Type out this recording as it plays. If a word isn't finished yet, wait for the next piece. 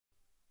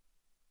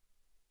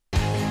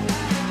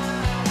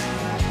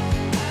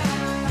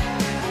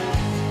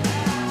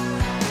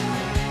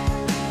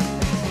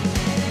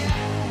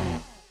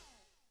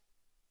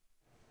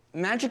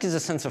magic is a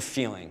sense of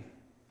feeling.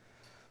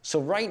 So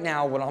right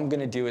now, what I'm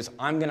gonna do is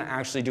I'm gonna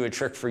actually do a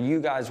trick for you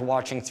guys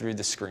watching through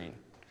the screen.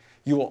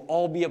 You will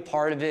all be a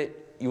part of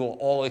it. You will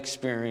all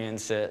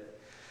experience it.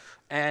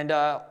 And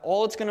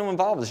all it's gonna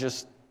involve is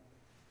just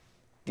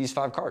these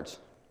 5 cards.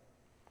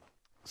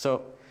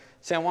 So,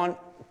 San Juan,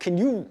 can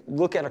you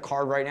look at a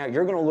card right now?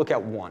 You're gonna look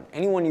at one,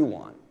 any one you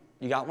want.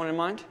 You got one in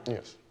mind?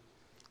 Yes.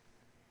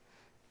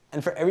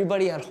 And for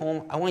everybody at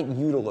home, I want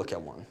you to look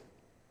at one.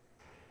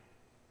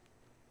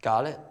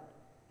 Got it?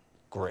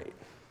 Great.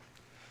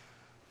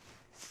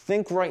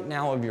 Think right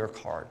now of your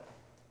card.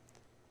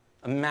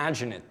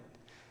 Imagine it.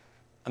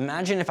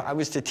 Imagine if I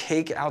was to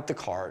take out the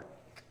card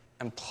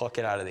and pluck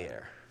it out of the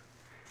air.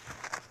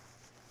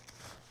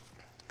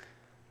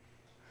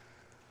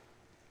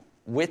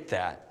 With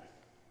that,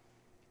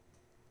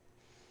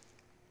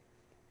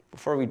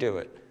 before we do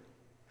it,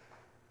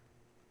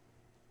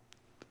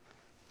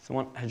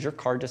 has your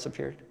card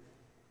disappeared?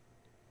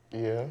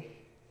 Yeah.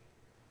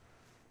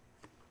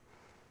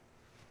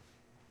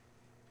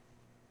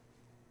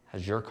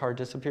 Has your card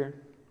disappeared?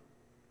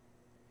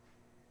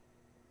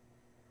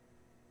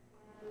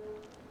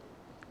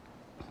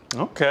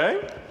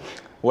 Okay.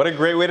 What a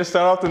great way to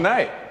start off the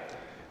night.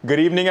 Good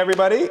evening,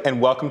 everybody,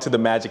 and welcome to the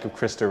Magic of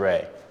Cristo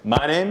Rey.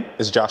 My name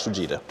is Josh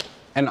Ujita.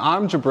 And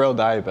I'm Jabril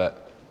Diabet.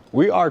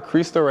 We are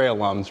Cristo Rey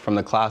alums from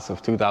the class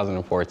of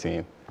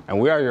 2014, and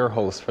we are your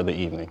hosts for the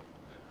evening.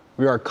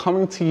 We are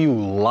coming to you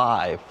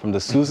live from the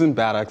Susan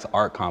Baddock's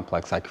Art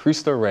Complex at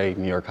Cristo Rey,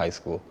 New York High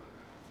School,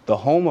 the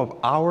home of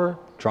our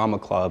drama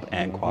club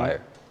and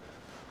choir.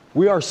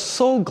 We are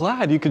so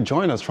glad you could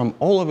join us from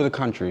all over the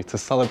country to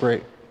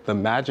celebrate the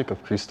magic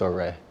of Cristo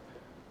Rey.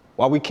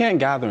 While we can't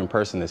gather in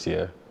person this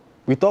year,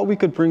 we thought we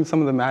could bring some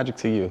of the magic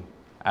to you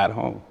at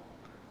home.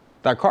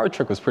 That card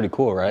trick was pretty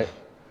cool, right?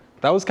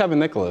 That was Kevin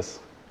Nicholas.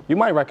 You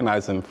might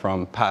recognize him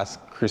from past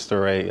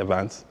Cristo Rey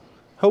events.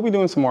 He'll be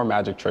doing some more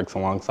magic tricks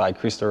alongside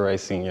Cristo Rey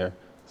Senior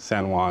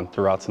San Juan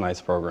throughout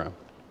tonight's program.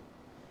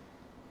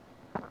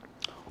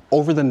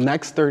 Over the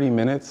next 30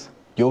 minutes,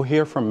 you'll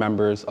hear from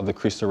members of the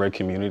Cristo Rey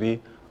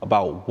community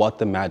about what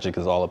the magic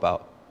is all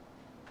about.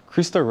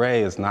 Cristo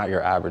Rey is not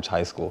your average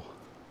high school.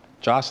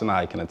 Josh and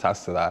I can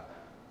attest to that.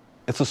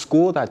 It's a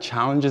school that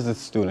challenges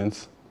its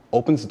students,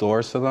 opens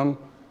doors to them,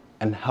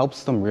 and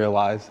helps them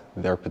realize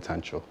their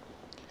potential.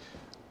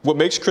 What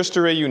makes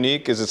Cristo Rey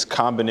unique is its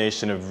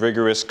combination of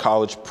rigorous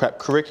college prep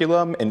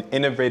curriculum and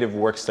innovative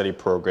work-study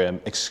program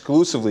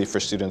exclusively for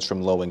students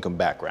from low-income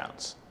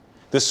backgrounds.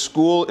 This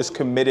school is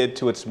committed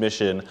to its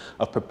mission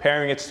of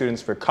preparing its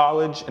students for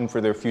college and for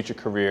their future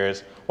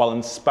careers while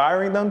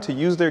inspiring them to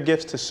use their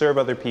gifts to serve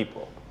other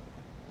people.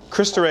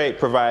 Cristo Rey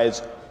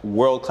provides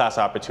world-class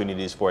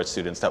opportunities for its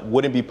students that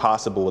wouldn't be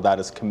possible without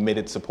its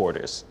committed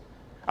supporters.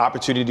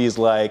 Opportunities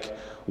like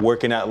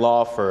working at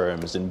law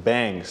firms and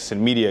banks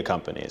and media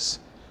companies.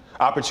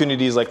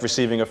 Opportunities like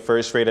receiving a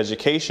first-rate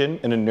education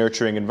in a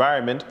nurturing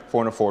environment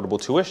for an affordable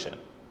tuition.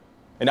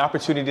 And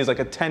opportunities like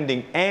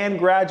attending and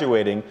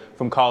graduating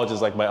from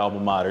colleges like my alma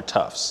mater,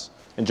 Tufts,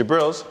 and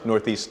Jabril's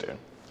Northeastern.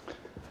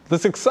 The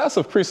success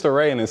of Cristo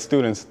Rey and its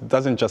students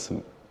doesn't just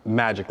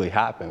magically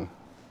happen.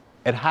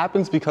 It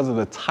happens because of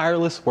the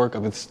tireless work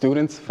of its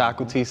students,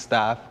 faculty,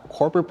 staff,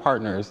 corporate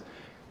partners,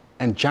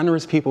 and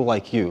generous people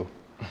like you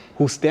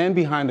who stand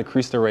behind the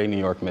Cristo Rey New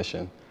York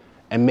mission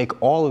and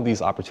make all of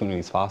these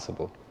opportunities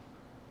possible.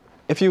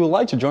 If you would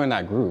like to join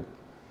that group,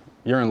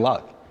 you're in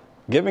luck.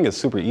 Giving is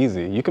super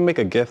easy. You can make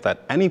a gift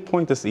at any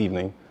point this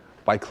evening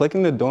by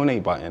clicking the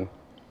donate button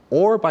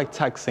or by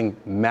texting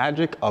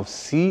Magic of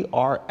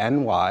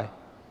CRNY,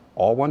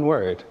 all one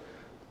word,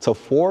 to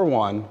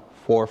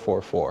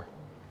 41444.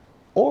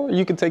 Or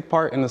you can take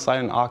part in the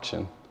silent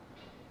auction.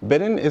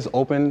 Bidding is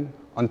open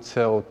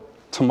until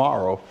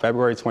tomorrow,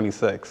 February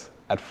 26th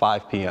at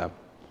 5 p.m.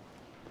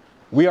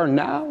 We are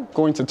now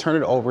going to turn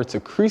it over to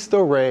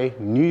Cristo Rey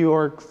New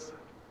York's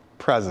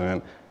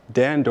President,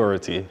 Dan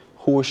Doherty,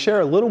 who will share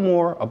a little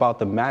more about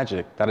the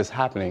magic that is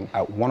happening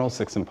at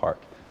 106 in Park.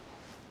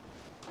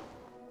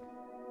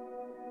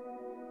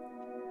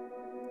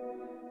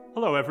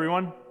 Hello,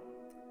 everyone.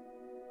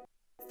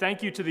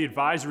 Thank you to the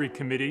advisory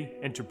committee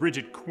and to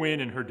Bridget Quinn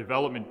and her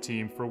development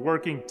team for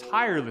working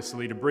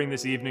tirelessly to bring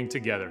this evening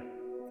together.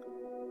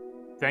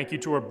 Thank you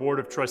to our board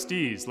of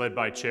trustees led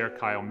by Chair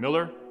Kyle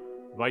Miller,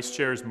 Vice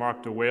Chairs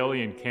Mark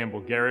DeWhaley and Campbell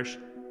Garish,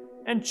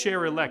 and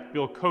Chair-elect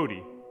Bill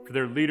Cody for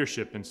their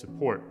leadership and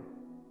support.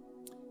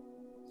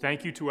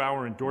 Thank you to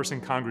our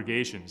endorsing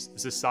congregations, the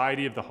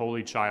Society of the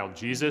Holy Child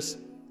Jesus,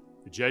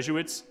 the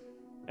Jesuits,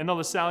 and the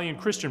Lasallian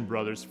Christian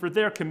Brothers for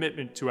their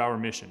commitment to our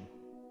mission.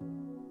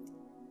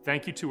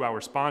 Thank you to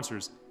our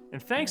sponsors,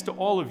 and thanks to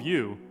all of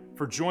you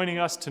for joining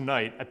us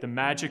tonight at the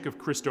Magic of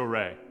Cristo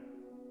Rey.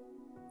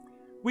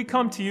 We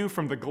come to you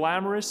from the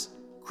glamorous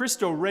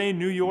Cristo Rey,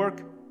 New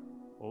York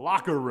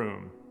locker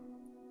room.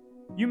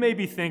 You may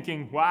be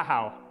thinking,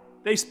 wow,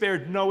 they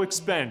spared no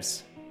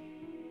expense.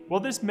 Well,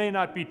 this may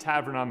not be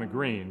Tavern on the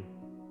Green,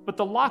 but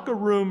the locker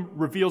room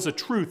reveals a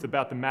truth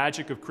about the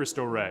magic of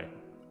Cristo Rey.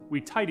 We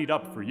tidied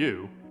up for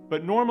you,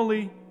 but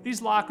normally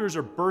these lockers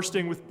are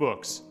bursting with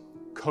books,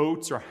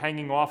 Coats are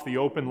hanging off the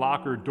open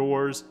locker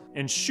doors,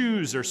 and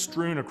shoes are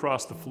strewn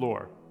across the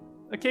floor.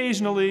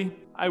 Occasionally,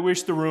 I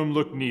wish the room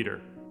looked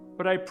neater,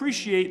 but I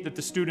appreciate that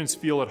the students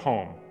feel at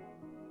home.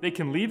 They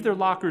can leave their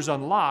lockers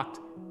unlocked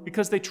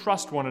because they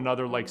trust one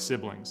another like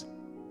siblings.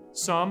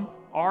 Some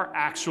are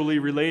actually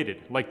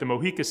related, like the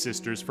Mojica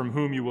sisters from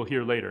whom you will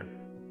hear later.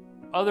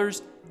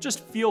 Others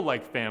just feel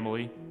like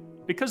family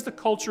because the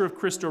culture of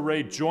Cristo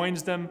Rey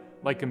joins them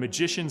like a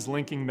magician's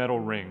linking metal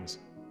rings.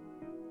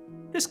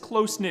 This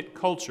close-knit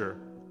culture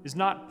is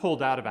not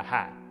pulled out of a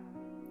hat.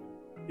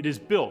 It is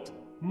built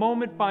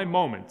moment by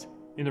moment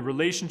in the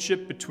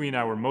relationship between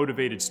our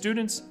motivated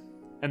students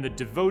and the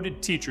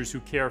devoted teachers who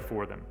care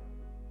for them.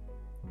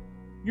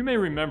 You may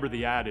remember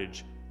the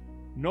adage,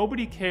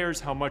 nobody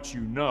cares how much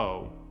you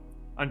know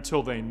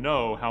until they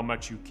know how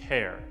much you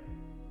care.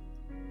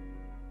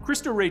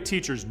 Cristo Rey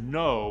teachers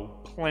know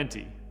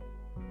plenty,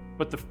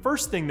 but the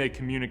first thing they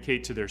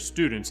communicate to their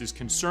students is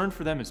concern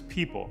for them as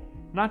people,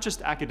 not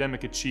just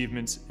academic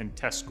achievements and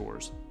test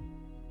scores.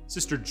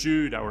 Sister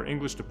Jude, our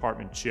English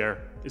department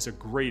chair, is a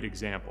great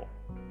example.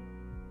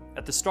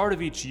 At the start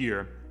of each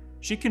year,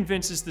 she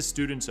convinces the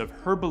students of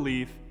her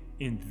belief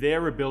in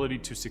their ability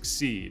to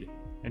succeed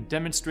and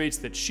demonstrates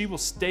that she will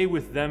stay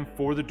with them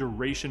for the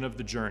duration of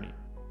the journey.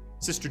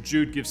 Sister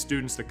Jude gives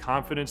students the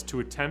confidence to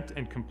attempt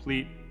and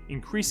complete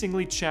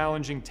increasingly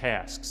challenging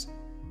tasks,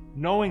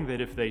 knowing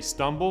that if they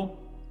stumble,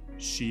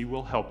 she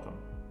will help them.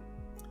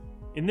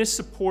 In this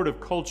supportive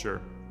culture,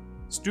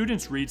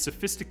 students read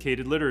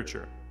sophisticated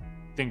literature,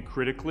 think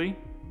critically,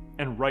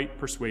 and write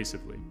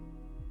persuasively.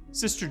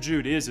 Sister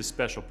Jude is a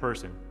special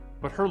person,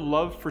 but her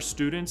love for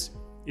students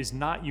is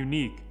not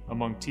unique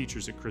among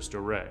teachers at Cristo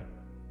Rey.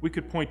 We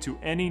could point to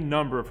any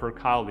number of her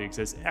colleagues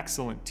as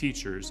excellent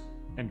teachers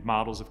and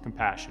models of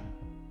compassion.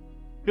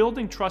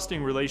 Building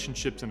trusting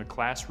relationships in a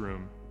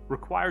classroom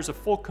requires a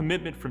full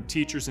commitment from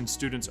teachers and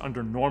students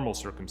under normal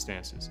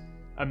circumstances.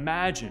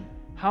 Imagine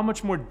how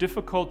much more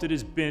difficult it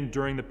has been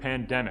during the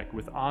pandemic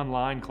with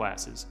online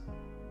classes.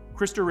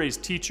 Cristo Rey's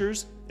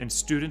teachers and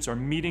students are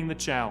meeting the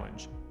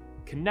challenge,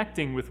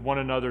 connecting with one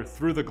another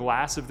through the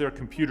glass of their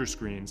computer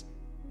screens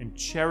and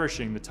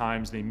cherishing the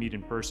times they meet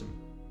in person.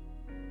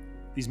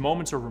 These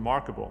moments are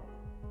remarkable,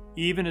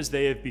 even as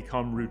they have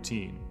become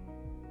routine.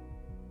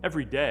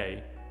 Every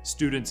day,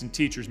 students and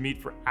teachers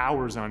meet for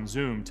hours on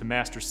Zoom to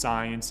master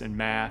science and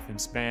math and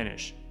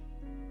Spanish.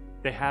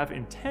 They have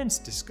intense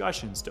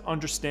discussions to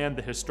understand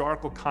the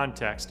historical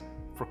context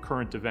for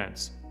current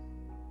events.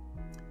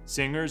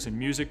 Singers and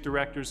music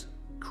directors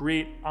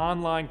create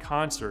online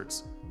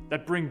concerts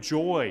that bring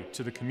joy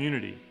to the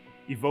community,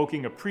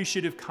 evoking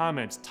appreciative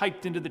comments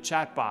typed into the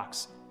chat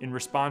box in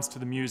response to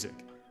the music,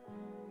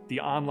 the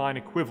online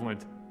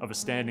equivalent of a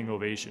standing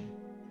ovation.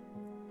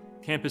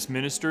 Campus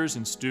ministers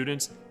and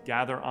students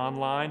gather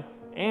online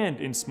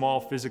and in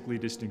small physically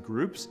distant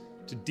groups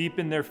to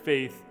deepen their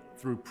faith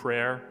through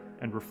prayer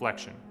and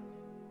reflection.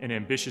 An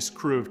ambitious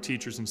crew of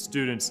teachers and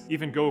students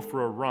even go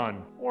for a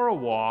run or a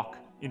walk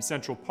in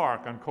Central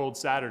Park on cold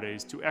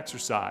Saturdays to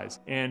exercise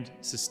and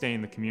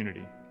sustain the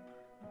community.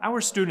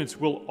 Our students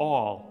will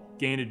all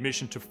gain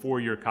admission to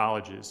four-year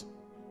colleges,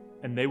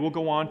 and they will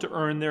go on to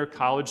earn their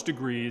college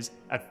degrees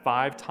at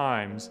 5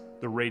 times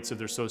the rates of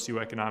their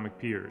socioeconomic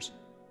peers.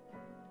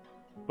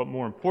 But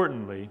more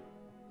importantly,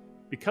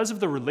 because of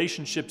the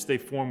relationships they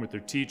form with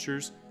their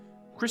teachers,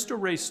 Cristo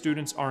Rey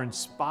students are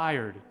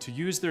inspired to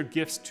use their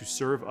gifts to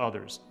serve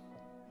others,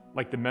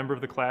 like the member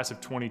of the class of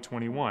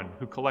 2021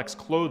 who collects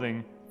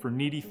clothing for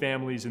needy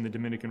families in the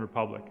Dominican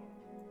Republic,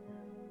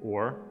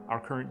 or our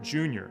current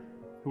junior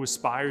who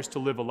aspires to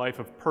live a life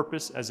of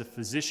purpose as a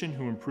physician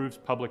who improves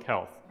public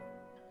health,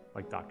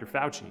 like Dr.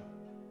 Fauci.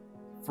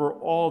 For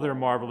all their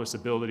marvelous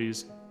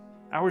abilities,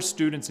 our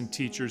students and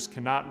teachers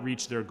cannot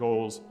reach their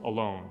goals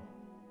alone.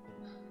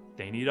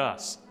 They need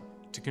us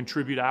to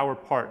contribute our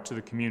part to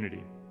the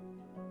community.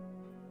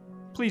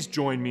 Please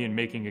join me in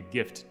making a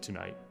gift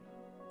tonight.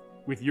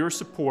 With your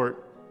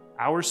support,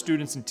 our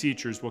students and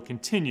teachers will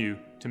continue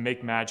to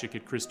make magic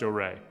at Cristo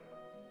Rey.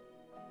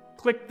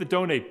 Click the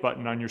donate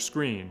button on your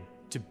screen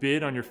to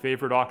bid on your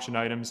favorite auction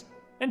items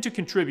and to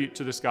contribute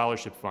to the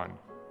scholarship fund.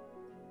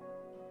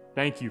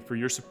 Thank you for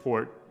your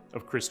support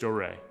of Cristo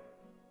Rey.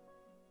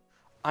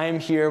 I am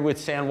here with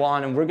San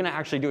Juan, and we're gonna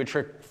actually do a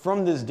trick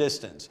from this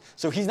distance.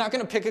 So he's not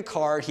gonna pick a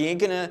card,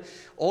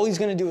 all he's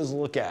gonna do is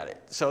look at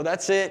it. So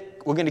that's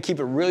it, we're gonna keep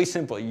it really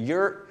simple.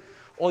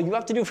 All you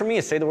have to do for me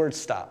is say the word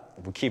stop.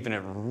 We're keeping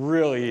it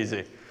really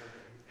easy.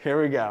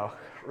 Here we go,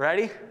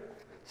 ready?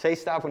 Say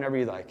stop whenever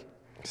you like.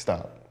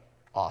 Stop.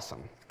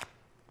 Awesome.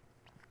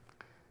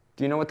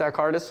 Do you know what that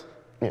card is?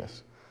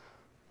 Yes.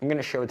 I'm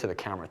gonna show it to the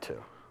camera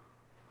too.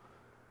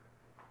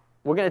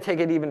 We're gonna take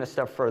it even a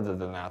step further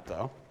than that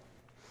though.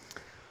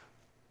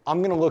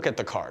 I'm gonna look at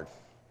the card.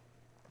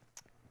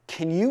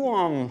 Can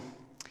you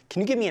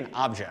give me an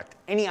object?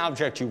 Any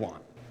object you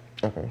want.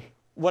 Okay.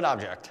 What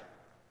object?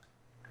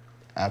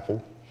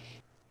 Apple.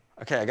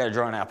 Okay, I gotta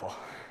draw an apple.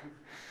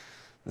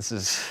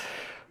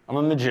 I'm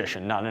a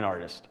magician, not an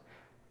artist.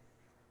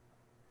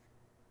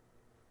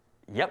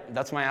 Yep,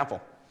 that's my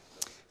apple.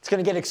 It's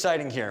gonna get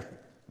exciting here,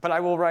 but I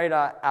will write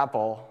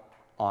Apple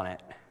on it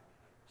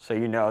so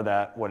you know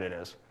what it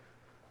is.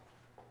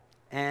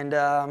 And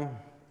I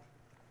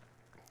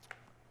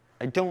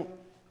don't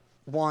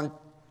want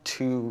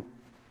to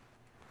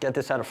get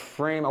this out of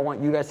frame. I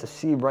want you guys to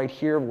see right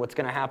here what's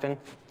gonna happen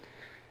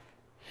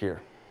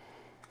here.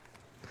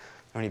 I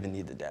don't even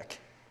need the deck.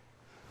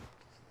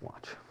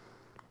 Watch.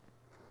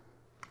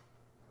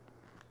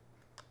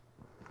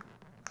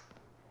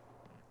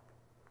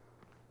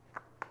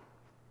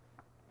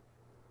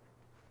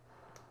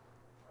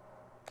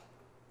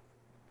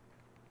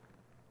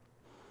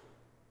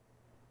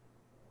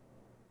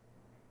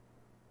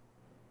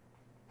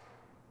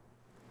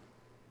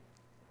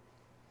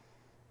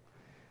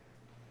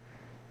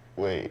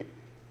 Wait.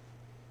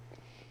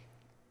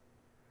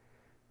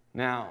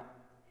 Now,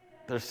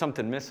 there's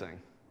something missing.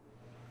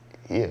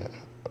 Yeah,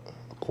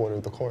 a quarter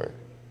of the court.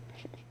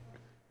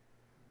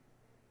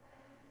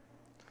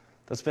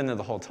 That's been there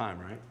the whole time,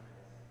 right?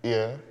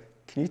 Yeah.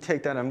 Can you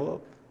take that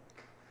envelope?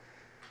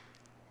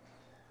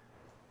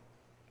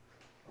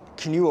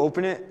 Can you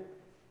open it?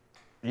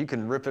 You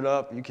can rip it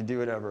up, you can do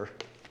whatever.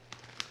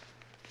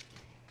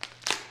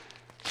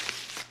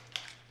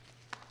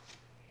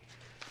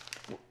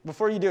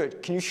 Before you do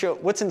it, can you show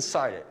what's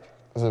inside it?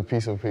 It's a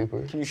piece of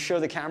paper. Can you show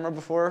the camera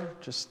before?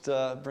 Just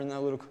bring that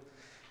little.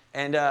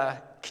 And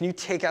can you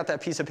take out that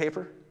piece of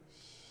paper?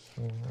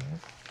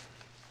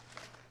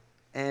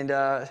 And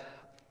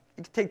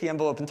you can take the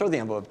envelope and throw the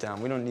envelope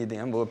down. We don't need the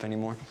envelope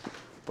anymore.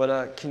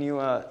 But can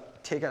you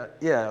take out?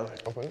 Yeah.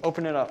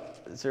 Open it up.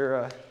 Is there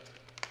a?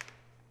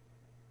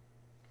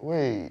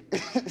 Wait.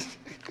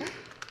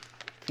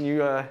 Can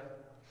you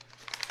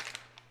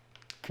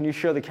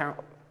show the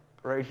camera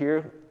right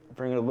here?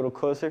 Bring it a little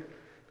closer.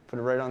 Put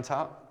it right on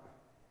top.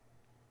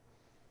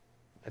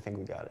 I think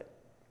we got it.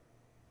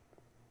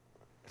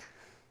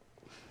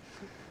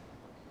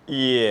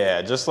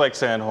 Yeah, just like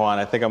San Juan,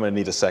 I think I'm gonna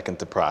need a second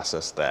to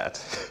process that.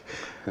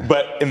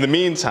 But in the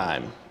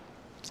meantime,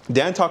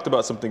 Dan talked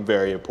about something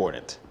very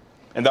important,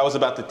 and that was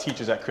about the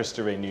teachers at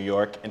Cristo Rey, New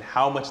York, and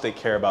how much they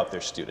care about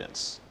their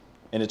students.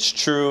 And it's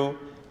true,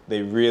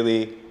 they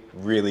really,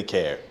 really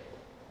care.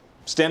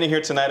 Standing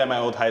here tonight at my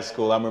old high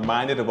school, I'm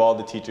reminded of all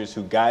the teachers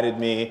who guided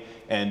me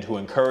and who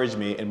encouraged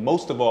me, and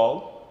most of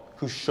all,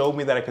 who showed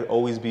me that I could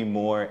always be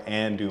more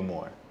and do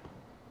more.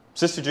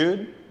 Sister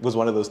Jude was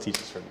one of those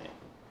teachers for me.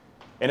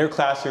 In her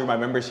classroom, I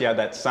remember she had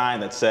that sign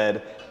that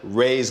said,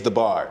 "Raise the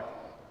bar."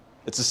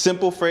 It's a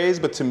simple phrase,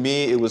 but to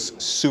me, it was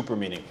super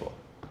meaningful.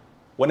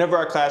 Whenever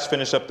our class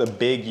finished up the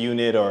big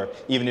unit, or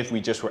even if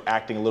we just were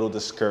acting a little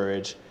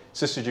discouraged,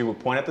 Sister Jude would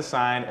point at the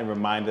sign and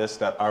remind us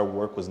that our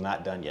work was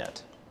not done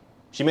yet.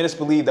 She made us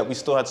believe that we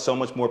still had so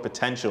much more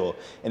potential,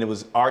 and it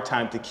was our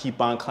time to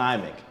keep on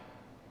climbing.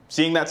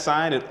 Seeing that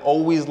sign, it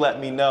always let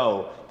me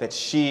know that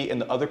she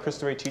and the other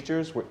Cristo Rey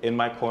teachers were in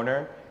my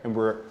corner and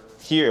were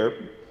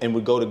here and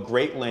would go to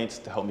great lengths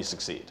to help me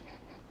succeed.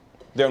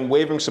 Their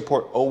unwavering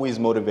support always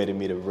motivated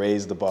me to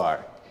raise the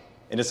bar,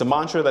 and it's a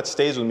mantra that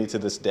stays with me to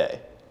this day.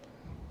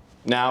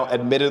 Now,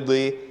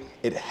 admittedly,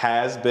 it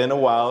has been a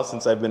while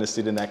since I've been a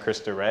student at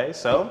Cristo Rey,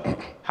 so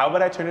how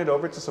about I turn it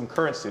over to some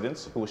current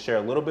students who will share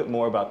a little bit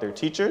more about their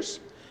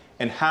teachers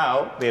and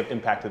how they have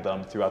impacted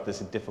them throughout this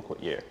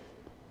difficult year.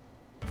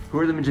 Who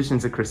are the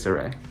magicians at Cristo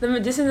Rey? The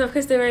magicians of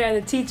Cristo Rey are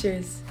the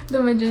teachers.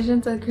 The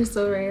magicians of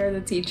Cristo Rey are the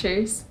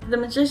teachers. The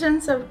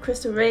magicians of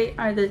Cristo Rey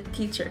are the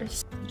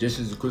teachers.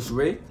 Magicians of Cristo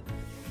Rey?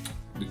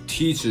 The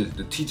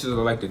teachers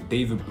are like the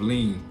David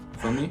Blaine.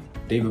 Feel me?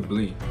 David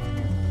Blaine.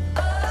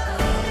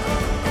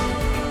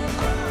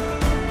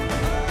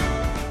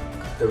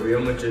 The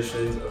real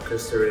magicians of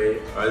Cristo Rey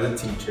are the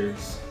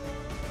teachers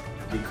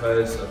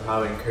because of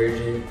how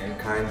encouraging and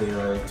kind they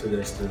are to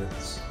their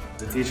students.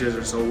 The teachers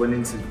are so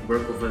willing to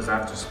work with us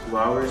after school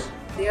hours.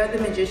 They are the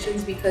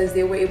magicians because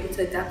they were able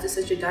to adapt to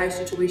such a dire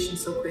situation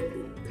so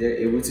quickly. They're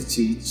able to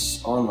teach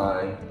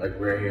online like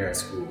we're here at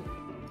school.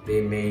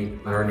 They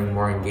made learning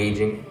more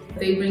engaging.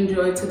 They bring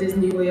joy to this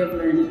new way of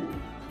learning.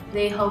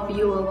 They help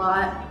you a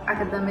lot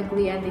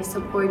academically and they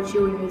support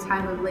you in your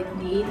time of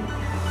need.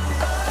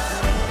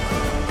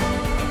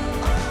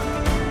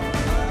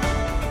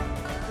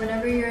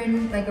 Whenever you're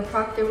in a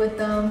proctor with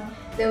them,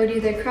 they would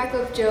either crack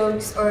up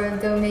jokes or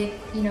they'll make,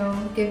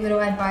 give little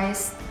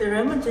advice. The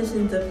real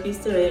magicians of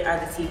Cristo Rey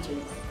are the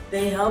teachers.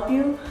 They help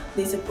you,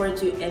 they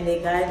support you, and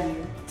they guide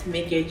you to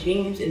make your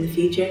dreams in the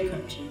future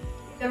come true.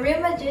 The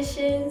real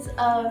magicians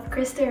of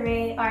Cristo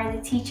Rey are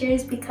the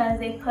teachers because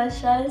they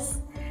push us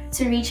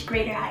to reach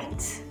greater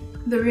heights.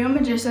 The real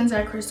magicians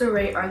at Cristo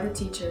Rey are the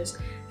teachers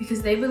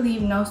because they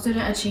believe no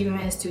student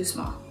achievement is too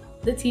small.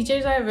 The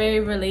teachers are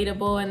very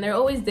relatable and they're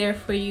always there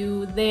for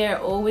you. They are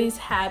always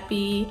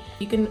happy.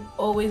 You can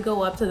always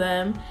go up to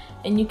them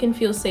and you can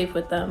feel safe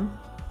with them.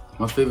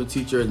 My favorite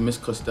teacher is Miss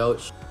Costello.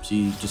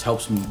 She just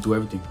helps me do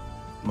everything.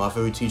 My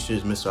favorite teacher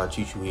is Mr.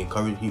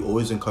 Achichu. He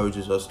always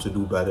encourages us to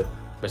do better.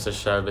 Mr.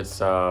 Chev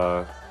is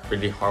a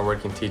really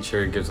hardworking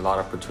teacher, gives a lot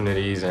of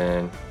opportunities,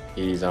 and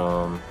he's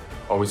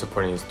always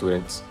supporting his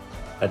students.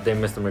 I think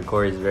Mr.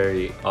 McCoy is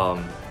very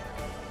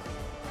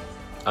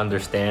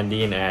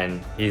understanding,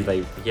 and he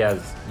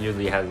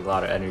usually has a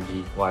lot of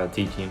energy while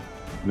teaching.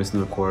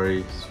 Mr. McQuarrie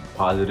is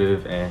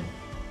positive and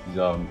he's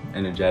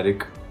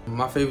energetic.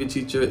 My favorite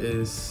teacher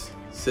is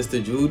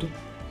Sister Jude.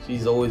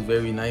 She's always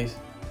very nice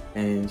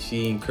and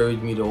she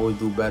encouraged me to always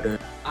do better.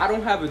 I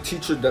don't have a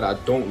teacher that I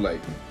don't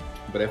like,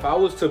 but if I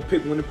was to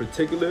pick one in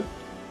particular,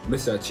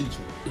 Mr.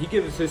 Achichu. He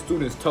gives his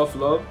students tough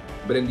love,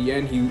 but in the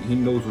end, he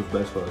knows what's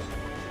best for us.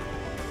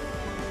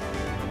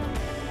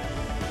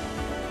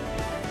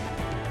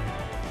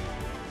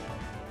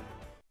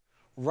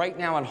 Right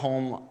now at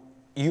home,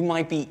 you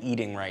might be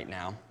eating right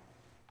now.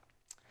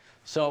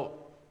 So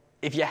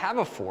if you have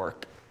a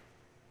fork,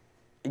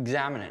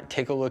 examine it,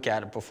 take a look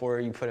at it before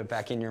you put it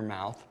back in your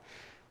mouth,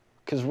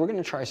 because we're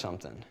gonna try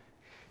something.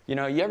 You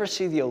know, you ever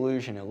see the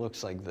illusion, it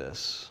looks like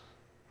this.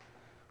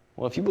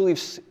 Well, if you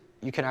believe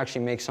you can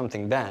actually make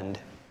something bend,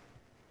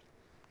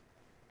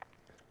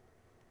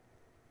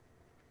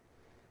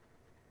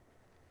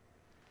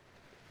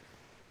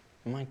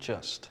 you might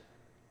just.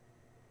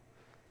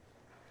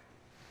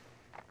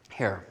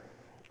 Here,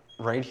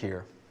 right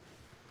here.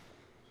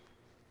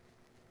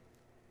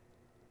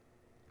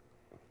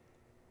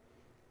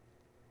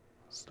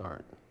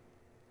 Start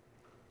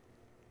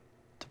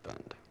to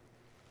bend.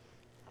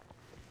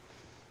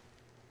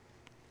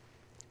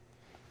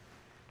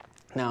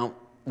 Now,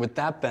 with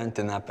that bent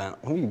and that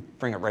bent, let me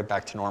bring it right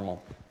back to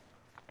normal.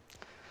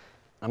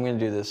 I'm going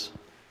to do this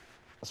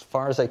as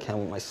far as I can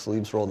with my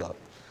sleeves rolled up.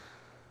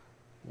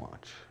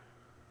 Watch.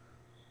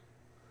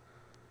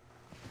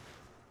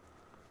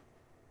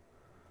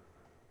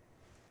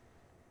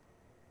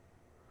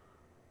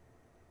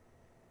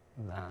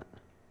 That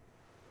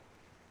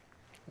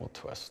will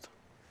twist.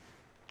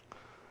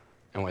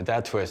 And with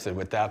that twisted,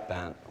 with that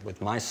bent,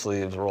 with my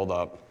sleeves rolled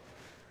up,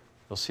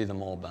 you'll see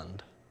them all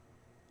bend.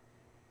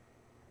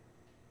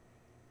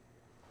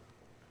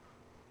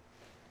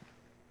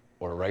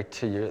 Or right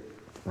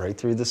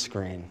through the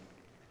screen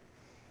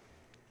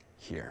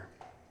here.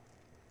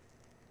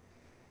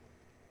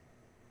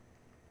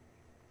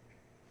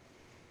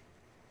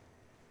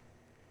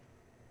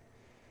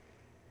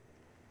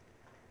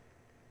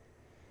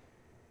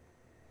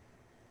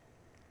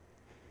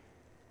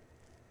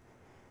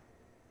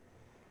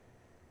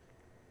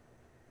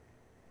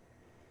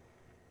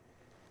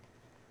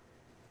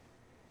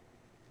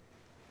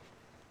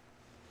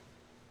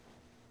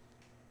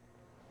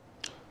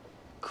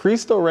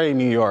 Cristo Rey,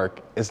 New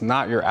York is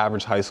not your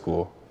average high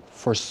school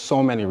for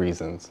so many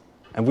reasons.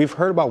 And we've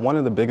heard about one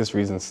of the biggest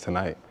reasons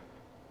tonight,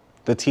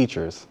 the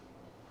teachers.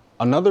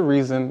 Another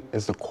reason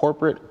is the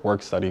corporate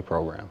work-study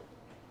program.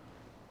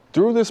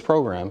 Through this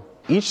program,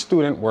 each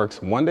student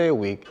works 1 day a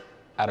week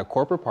at a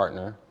corporate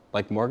partner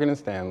like Morgan &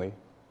 Stanley,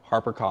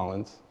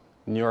 HarperCollins,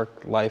 New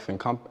York Life and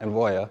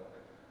Voya.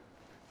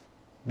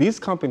 These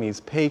companies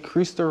pay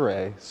Cristo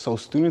Rey so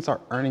students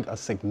are earning a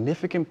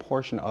significant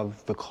portion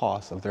of the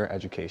cost of their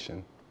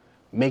education,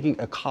 making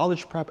a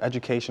college prep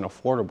education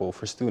affordable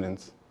for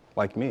students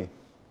like me.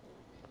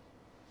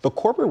 The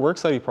corporate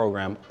work-study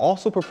program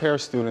also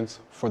prepares students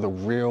for the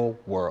real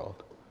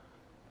world.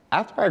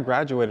 After I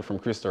graduated from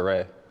Cristo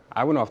Rey,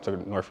 I went off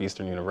to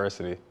Northeastern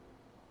University,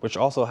 which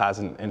also has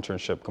an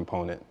internship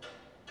component.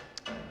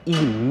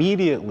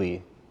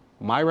 Immediately,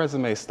 my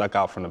resume stuck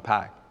out from the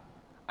pack.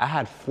 I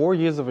had 4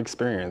 years of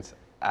experience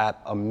at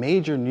a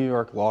major New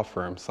York law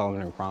firm,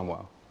 Sullivan &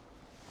 Cromwell.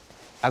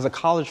 As a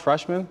college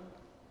freshman,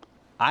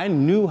 I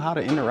knew how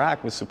to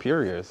interact with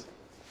superiors,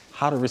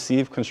 how to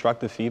receive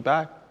constructive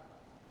feedback,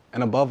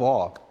 and above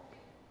all,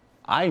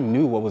 I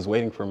knew what was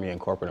waiting for me in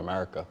corporate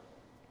America.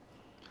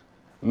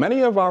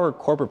 Many of our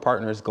corporate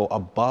partners go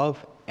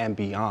above and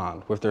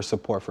beyond with their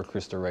support for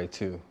Cristo Rey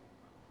too.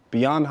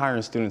 Beyond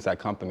hiring students at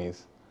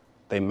companies,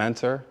 they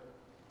mentor,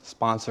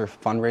 sponsor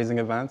fundraising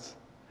events,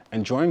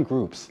 and join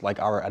groups like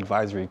our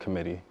advisory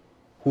committee,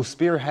 who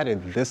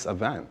spearheaded this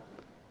event.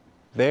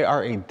 They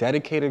are a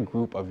dedicated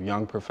group of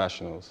young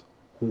professionals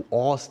who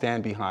all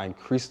stand behind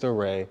Cristo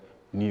Rey,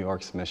 New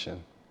York's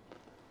mission.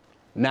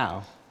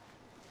 Now,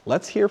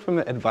 let's hear from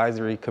the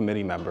advisory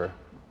committee member,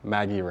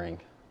 Maggie Ring.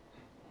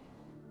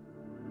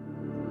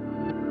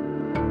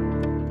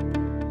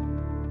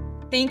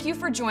 Thank you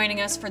for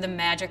joining us for the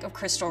Magic of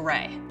Cristo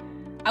Rey.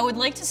 I would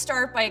like to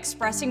start by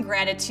expressing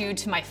gratitude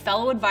to my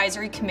fellow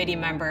advisory committee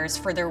members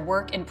for their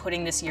work in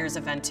putting this year's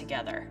event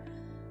together.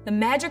 The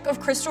Magic of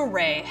Cristo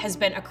Rey has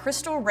been a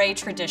Cristo Rey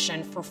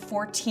tradition for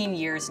 14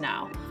 years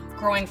now,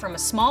 growing from a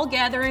small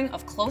gathering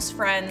of close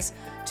friends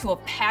to a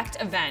packed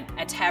event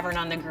at Tavern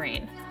on the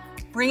Green,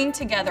 bringing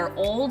together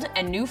old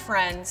and new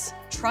friends,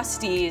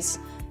 trustees,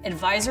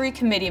 advisory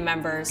committee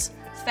members,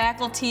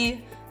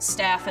 faculty,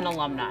 staff, and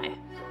alumni,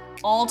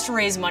 all to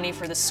raise money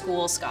for the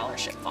school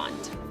scholarship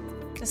fund.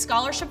 The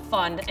Scholarship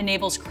Fund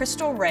enables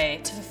Cristo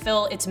Rey to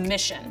fulfill its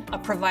mission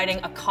of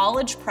providing a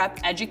college prep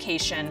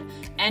education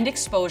and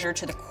exposure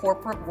to the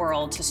corporate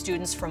world to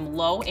students from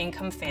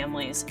low-income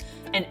families,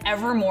 an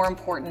ever more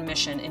important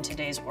mission in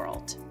today's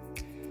world.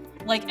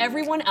 Like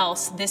everyone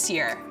else this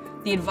year,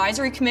 the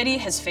Advisory Committee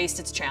has faced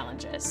its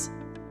challenges.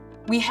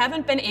 We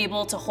haven't been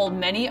able to hold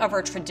many of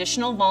our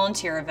traditional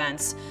volunteer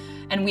events,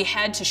 and we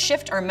had to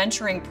shift our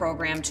mentoring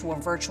program to a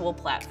virtual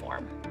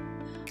platform.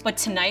 But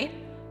tonight,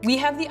 we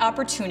have the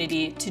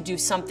opportunity to do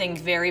something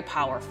very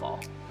powerful: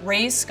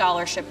 raise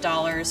scholarship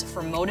dollars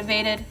for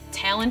motivated,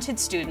 talented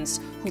students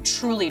who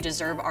truly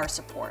deserve our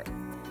support.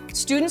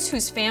 Students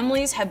whose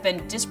families have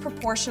been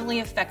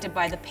disproportionately affected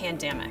by the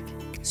pandemic.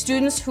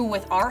 Students who,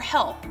 with our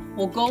help,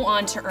 will go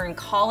on to earn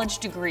college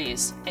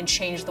degrees and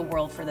change the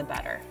world for the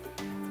better.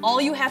 All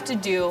you have to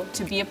do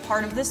to be a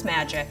part of this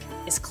magic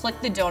is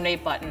click the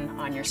donate button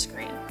on your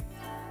screen.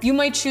 You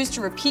might choose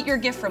to repeat your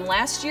gift from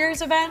last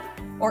year's event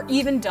or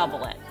even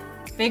double it.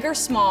 Big or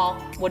small,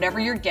 whatever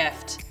your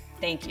gift,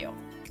 thank you.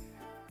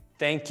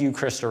 Thank you,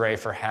 Cristo Rey,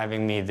 for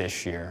having me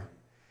this year.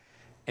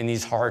 In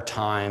these hard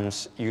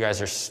times, you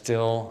guys are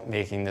still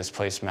making this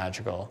place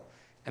magical.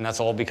 And that's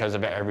all because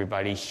of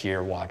everybody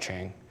here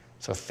watching.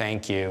 So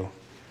thank you.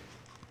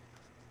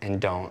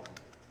 And don't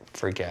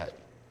forget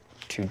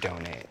to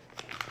donate.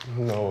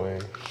 No way.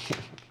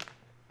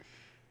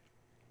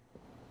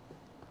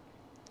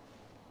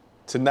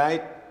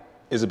 Tonight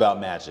is about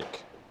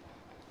magic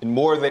in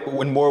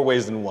more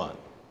ways than one.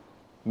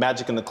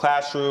 Magic in the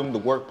classroom, the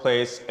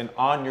workplace, and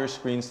on your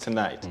screens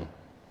tonight.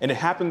 And it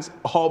happens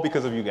all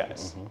because of you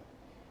guys.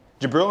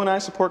 Jabril and I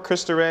support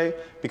Cristo Rey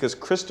because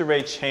Cristo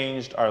Rey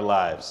changed our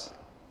lives.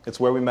 It's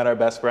where we met our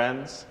best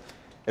friends.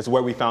 It's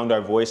where we found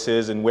our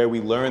voices and where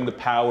we learned the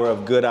power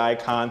of good eye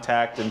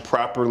contact and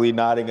properly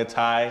knotting a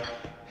tie.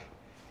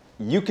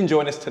 You can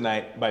join us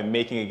tonight by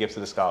making a gift to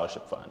the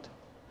Scholarship Fund.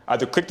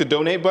 Either click the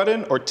donate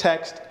button or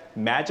text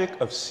Magic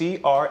of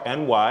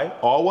CRNY,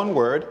 all one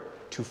word,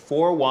 to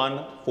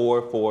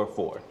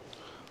 41444.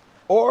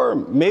 Or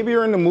maybe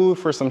you're in the mood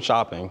for some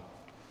shopping.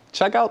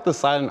 Check out the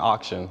silent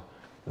auction.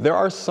 There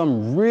are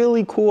some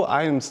really cool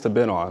items to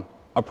bid on.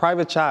 A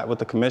private chat with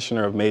the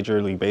commissioner of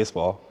Major League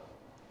Baseball,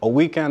 a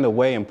weekend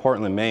away in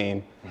Portland,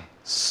 Maine,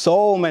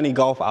 so many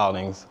golf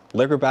outings,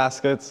 liquor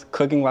baskets,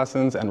 cooking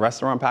lessons, and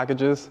restaurant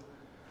packages.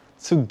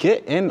 To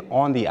get in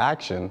on the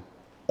action,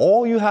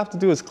 all you have to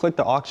do is click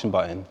the auction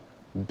button,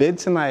 bid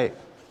tonight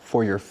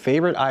for your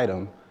favorite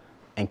item,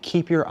 and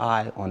keep your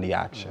eye on the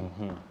action.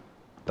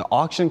 The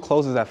auction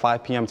closes at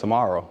 5 p.m.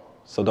 tomorrow,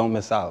 so don't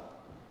miss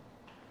out.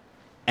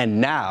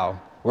 And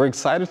now, we're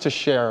excited to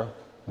share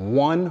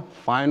one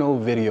final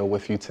video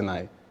with you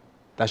tonight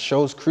that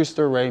shows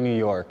Cristo Rey, New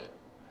York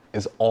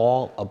is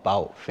all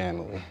about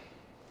family.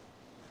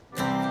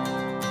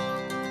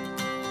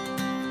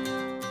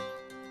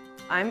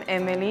 I'm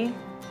Emily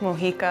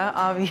Mojica,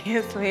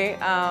 obviously.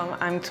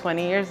 I'm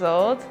 20 years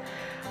old.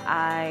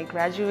 I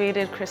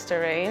graduated Cristo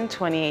Rey in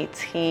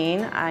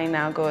 2018. I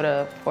now go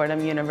to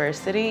Fordham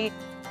University.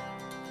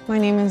 My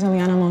name is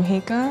Eliana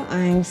Mojica.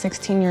 I'm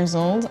 16 years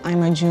old.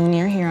 I'm a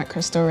junior here at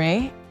Cristo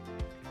Rey.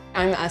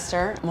 I'm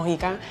Esther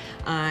Mojica.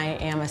 I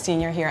am a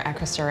senior here at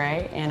Cristo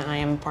Rey, and I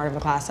am part of the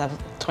class of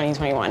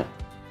 2021.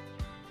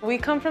 We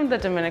come from the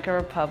Dominican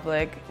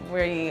Republic.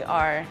 We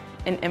are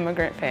an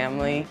immigrant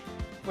family.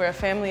 We're a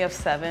family of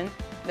 7.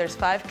 There's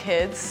 5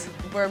 kids.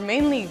 We're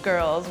mainly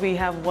girls. We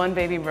have 1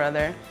 baby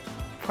brother.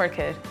 Poor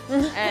kid.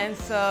 And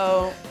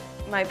so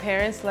my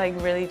parents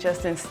really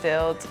just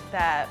instilled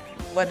that,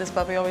 what does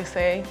Papi always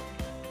say?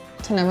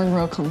 To never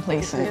grow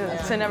complacent.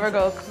 To never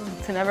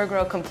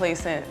grow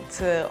complacent,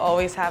 to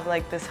always have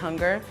this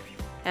hunger.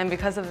 And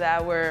because of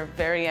that, we're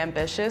very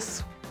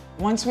ambitious.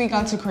 Once we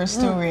got to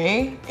Cristo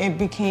Rey, it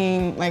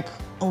became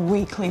a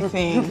weekly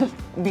thing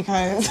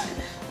because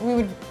we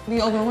would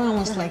be overwhelmed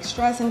with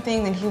stress and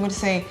things, and he would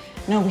say,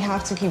 no, we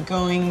have to keep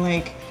going.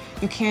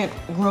 You can't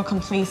grow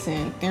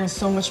complacent. There's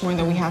so much more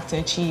that we have to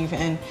achieve,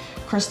 and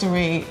Cristo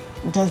Rey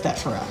does that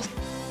for us.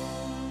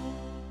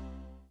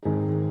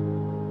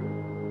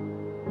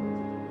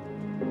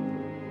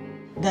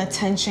 The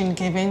attention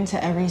given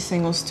to every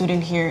single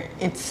student here,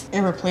 it's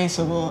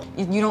irreplaceable.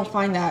 You don't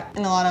find that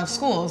in a lot of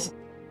schools.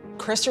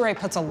 Cristo Rey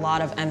puts a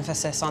lot of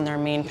emphasis on their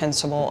main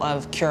principle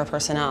of cura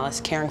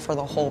personalis, caring for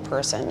the whole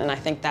person. And I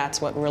think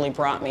that's what really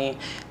brought me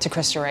to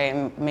Cristo Rey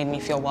and made me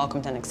feel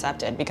welcomed and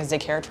accepted, because they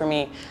cared for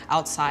me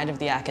outside of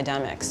the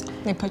academics.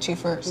 They put you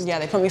first. Yeah,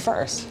 they put me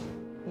first.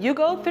 You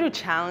go through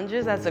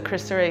challenges as a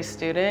Cristo Rey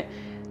student,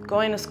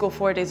 going to school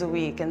 4 days a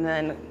week and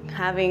then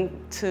having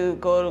to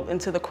go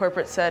into the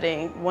corporate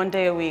setting 1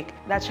 day a week.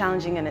 That's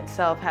challenging in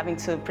itself, having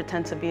to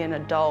pretend to be an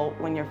adult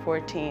when you're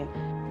 14.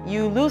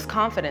 You lose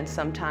confidence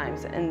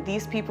sometimes, and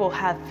these people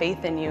have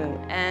faith in you,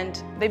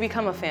 and they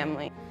become a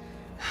family.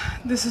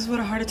 This is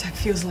what a heart attack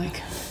feels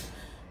like.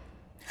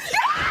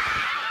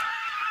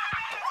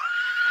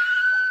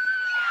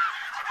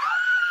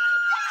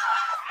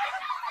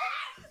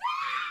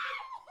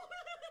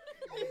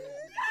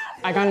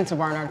 I got into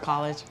Barnard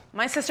College.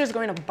 My sister's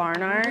going to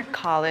Barnard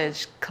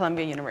College,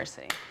 Columbia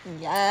University.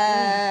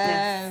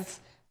 Yes.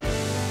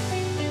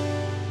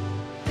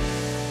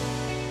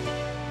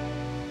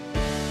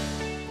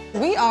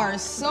 We are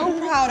so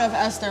proud of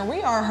Esther.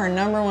 We are her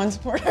 #1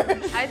 supporter.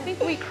 I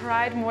think we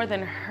cried more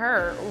than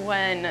her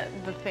when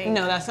the thing...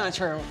 No, that's not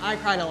true. I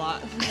cried a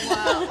lot.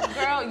 Wow.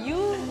 Girl,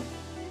 you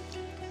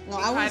No,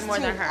 We cried more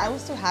than her. I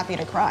was too happy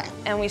to cry.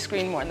 And we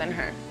screamed more than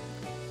her.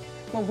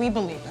 Well, we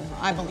believed in her.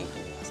 I believed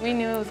in you. We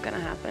knew it was gonna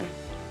happen.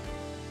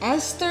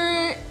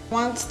 Esther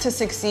wants to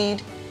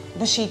succeed,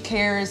 but she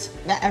cares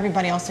that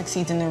everybody else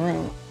succeeds in the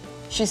room.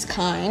 She's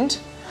kind.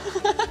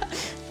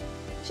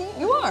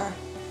 You are.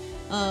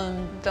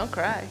 Don't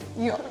cry.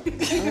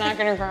 I'm not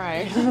gonna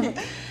cry.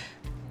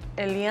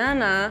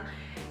 Eliana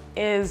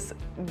is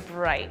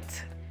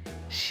bright.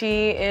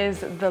 She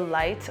is the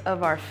light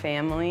of our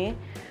family.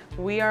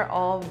 We are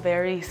all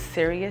very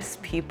serious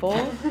people,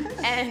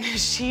 and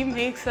she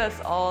makes us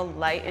all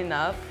lighten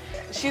up.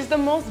 She's the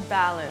most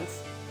balanced.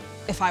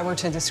 If I were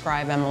to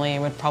describe Emily, it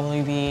would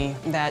probably be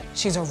that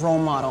she's a role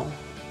model.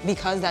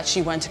 Because that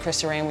she went to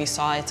Cristo Rey and we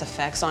saw its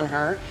effects on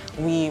her,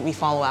 we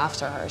follow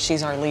after her.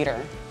 She's our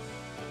leader.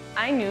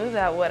 I knew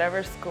that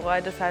whatever school I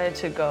decided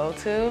to go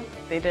to,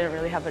 they didn't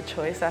really have a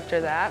choice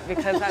after that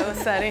because I was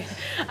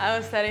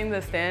setting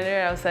the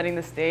standard, I was setting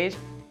the stage.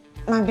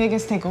 My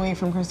biggest takeaway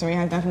from Cristo Rey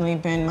has definitely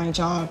been my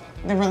job.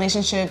 The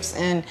relationships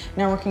and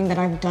networking that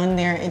I've done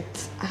there,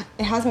 it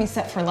has me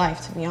set for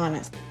life, to be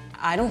honest.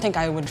 I don't think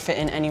I would fit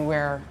in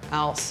anywhere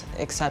else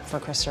except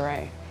for Cristo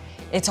Rey.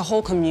 It's a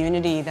whole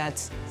community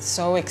that's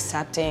so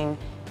accepting.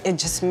 It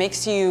just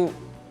makes you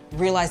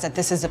realize that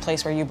this is the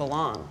place where you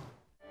belong.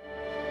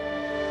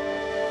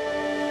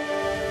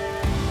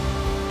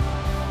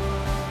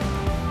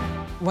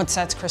 What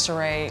sets Cristo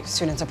Rey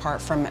students apart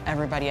from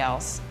everybody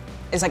else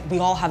is like we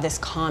all have this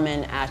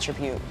common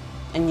attribute,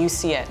 and you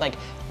see it. Like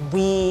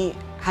we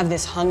have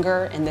this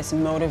hunger and this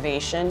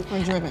motivation.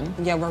 We're driven.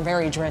 Yeah, we're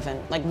very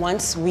driven. Like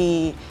once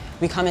we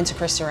come into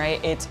Cristo Rey,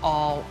 it's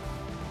all.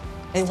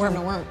 It's time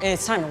to work.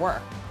 It's time to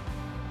work.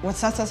 What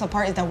sets us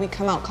apart is that we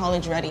come out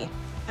college ready.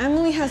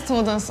 Emily has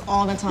told us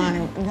all the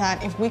time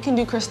that if we can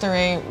do Cristo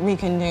Rey, we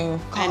can do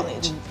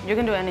college. You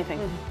can do anything.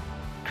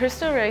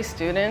 Cristo Rey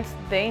students,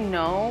 they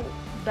know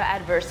the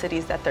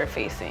adversities that they're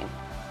facing.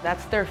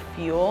 That's their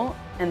fuel,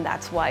 and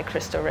that's why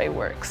Cristo Rey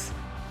works.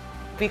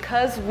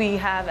 Because we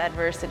have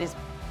adversities,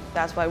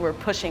 that's why we're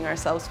pushing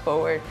ourselves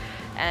forward,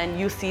 and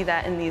you see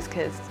that in these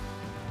kids.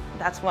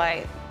 That's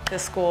why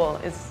this school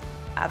is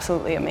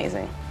absolutely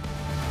amazing.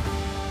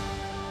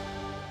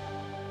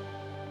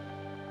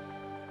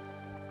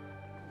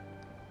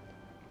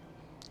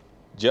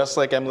 Just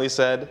like Emily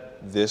said,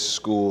 this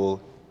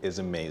school is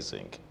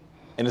amazing.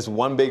 And it's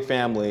one big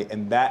family,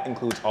 and that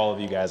includes all of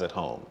you guys at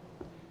home.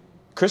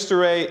 Cristo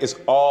Rey is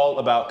all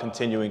about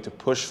continuing to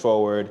push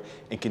forward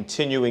and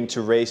continuing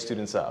to raise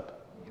students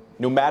up,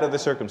 no matter the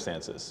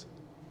circumstances.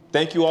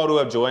 Thank you all who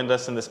have joined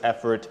us in this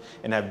effort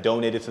and have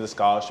donated to the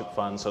scholarship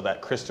fund so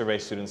that Cristo Rey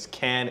students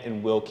can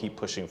and will keep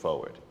pushing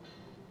forward.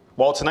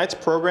 While tonight's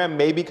program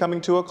may be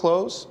coming to a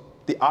close,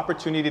 the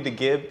opportunity to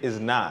give is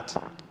not.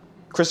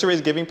 Cristo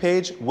Rey's giving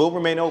page will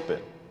remain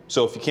open.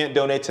 So if you can't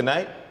donate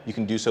tonight, you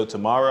can do so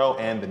tomorrow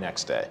and the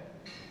next day.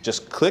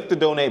 Just click the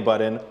donate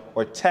button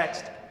or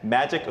text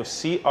Magic of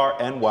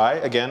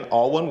CRNY, again,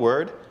 all one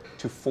word,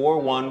 to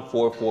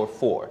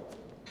 41444.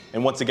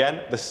 And once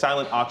again, the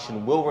silent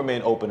auction will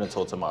remain open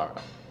until tomorrow,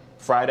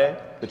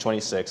 Friday, the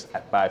 26th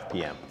at 5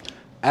 p.m.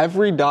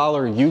 Every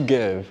dollar you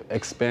give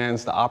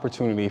expands the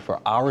opportunity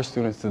for our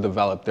students to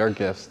develop their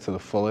gifts to the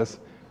fullest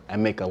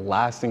and make a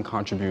lasting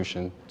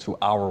contribution to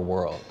our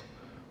world.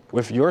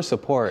 With your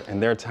support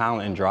and their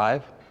talent and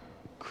drive,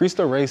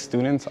 Cristo Rey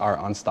students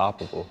are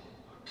unstoppable.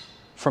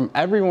 From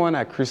everyone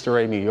at Cristo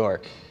Rey, New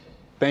York,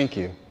 thank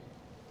you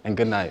and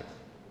good night.